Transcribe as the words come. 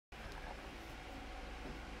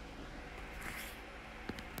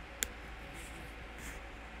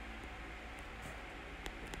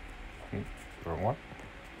wrong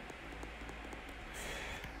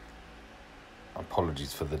one.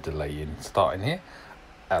 Apologies for the delay in starting here.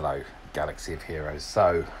 Hello, Galaxy of Heroes.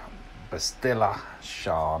 So, Bastila,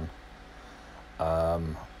 Shan.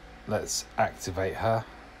 Let's activate her.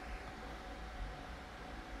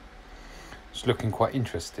 It's looking quite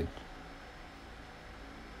interesting.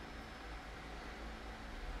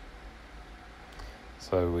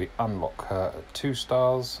 So we unlock her at 2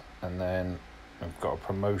 stars, and then we've got a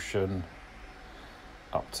promotion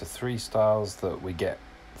up to 3 stars that we get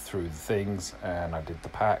through the things, and I did the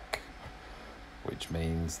pack, which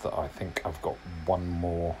means that I think I've got one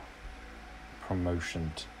more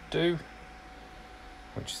promotion to do,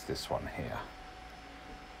 which is this one here.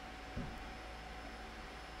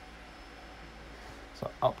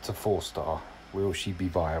 So up to 4 star. Will she be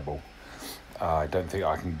viable? I don't think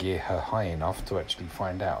I can gear her high enough to actually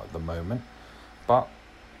find out at the moment, but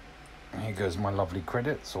here goes my lovely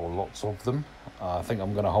credits, or lots of them. I think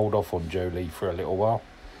I'm going to hold off on Jolie for a little while,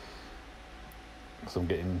 because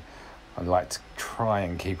I'd like to try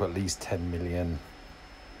and keep at least 10 million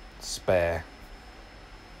spare.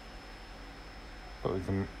 But we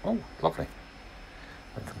can, oh lovely,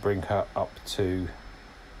 I can bring her up to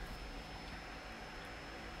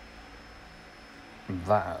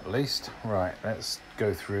that at least. Right, let's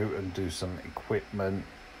go through and do some equipment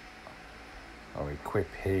or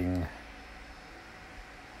equipping.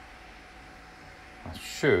 I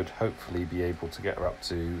should hopefully be able to get her up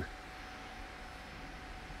to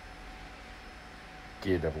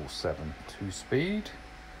gear level 7, 2 speed,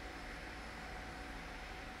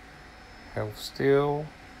 health steal,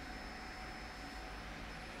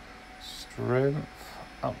 strength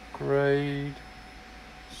upgrade,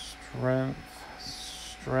 strength,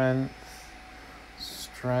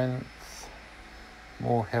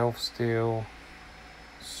 more health steal,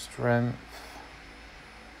 strength,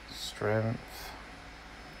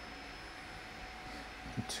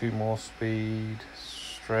 2 more speed,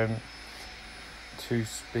 strength, 2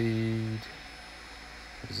 speed,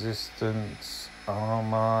 resistance,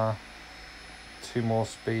 armor, 2 more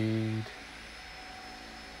speed,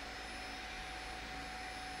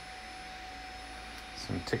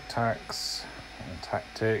 some tic-tacs and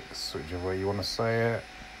tactics, whichever way you want to say it.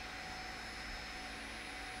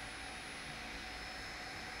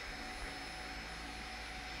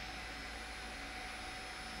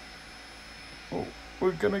 Oh,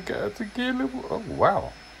 we're gonna get her to gear level. Oh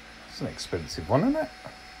wow, that's an expensive one, isn't it?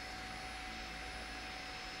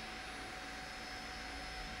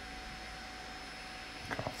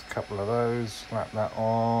 Craft a couple of those, slap that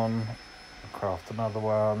on. Craft another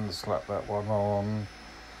one, slap that one on.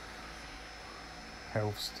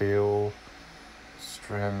 Health steal,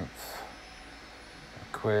 strength,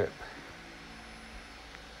 equip,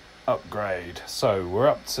 upgrade. So we're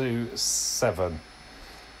up to 7.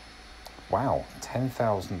 Wow,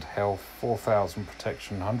 10,000 health, 4,000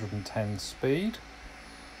 protection, 110 speed.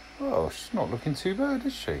 Oh, she's not looking too bad,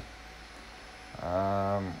 is she?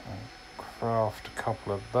 Craft a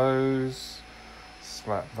couple of those,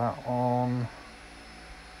 slap that on.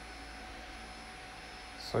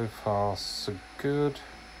 So far, so good.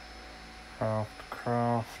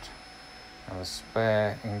 Craft. And a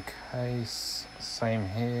spare in case. Same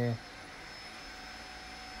here.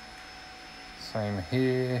 Same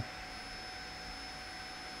here.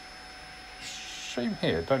 Shame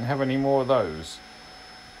here. Don't have any more of those.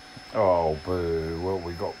 Oh, boo. What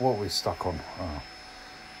we got? What we stuck on? Oh,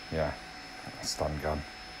 yeah. Stun gun.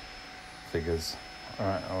 Figures.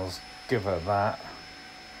 Alright, I'll give her that.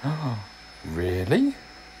 Really?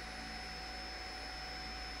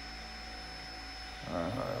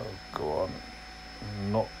 Go on.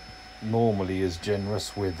 Not normally as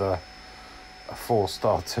generous with a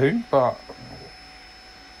 4-star toon, but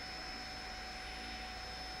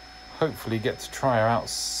hopefully get to try her out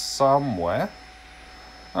somewhere.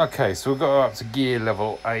 Okay, so we've got her up to gear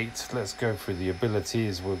level 8. Let's go through the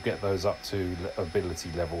abilities. We'll get those up to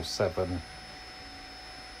ability level 7.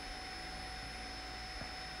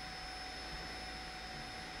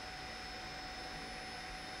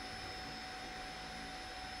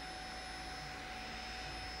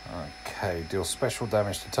 Okay, deals special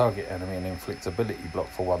damage to target enemy and inflict ability block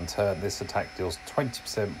for 1 turn. This attack deals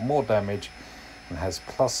 20% more damage and has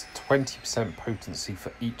plus 20% potency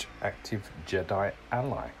for each active Jedi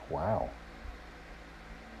ally. Wow.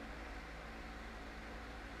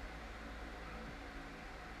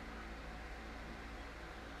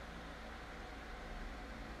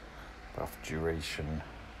 Buff duration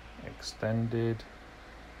extended.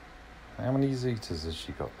 How many Zetas has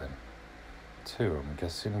she got then? 2, I'm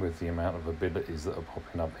guessing, with the amount of abilities that are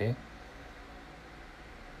popping up here.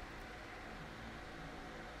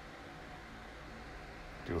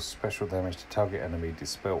 Deals special damage to target enemy,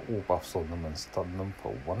 dispel all buffs on them and stun them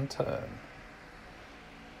for 1 turn.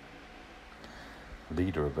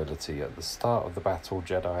 Leader ability. At the start of the battle,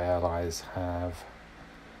 Jedi allies have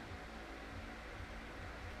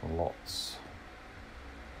lots.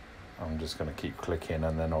 I'm just going to keep clicking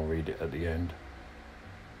and then I'll read it at the end.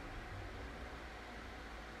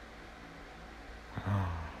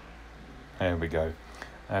 There we go.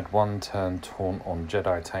 Add 1 turn taunt on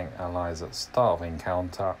Jedi tank allies at start of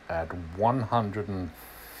encounter. Add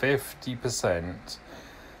 150%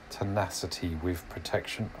 tenacity with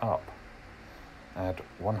protection up. Add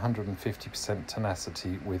 150%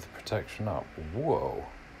 tenacity with protection up. Whoa.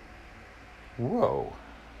 Whoa.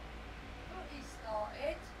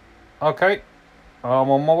 Okay, I'm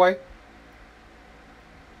on my way.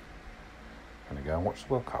 Gonna go and watch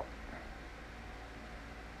the World Cup.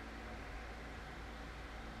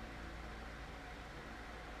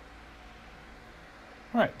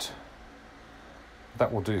 Right,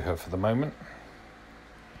 that will do her for the moment.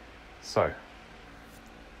 So,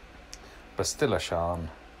 Bastila Shan,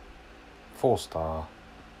 4-star,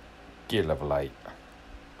 gear level 8,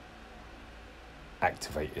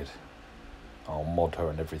 activated. I'll mod her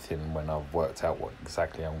and everything when I've worked out what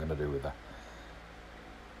exactly I'm going to do with her.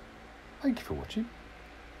 Thank you for watching.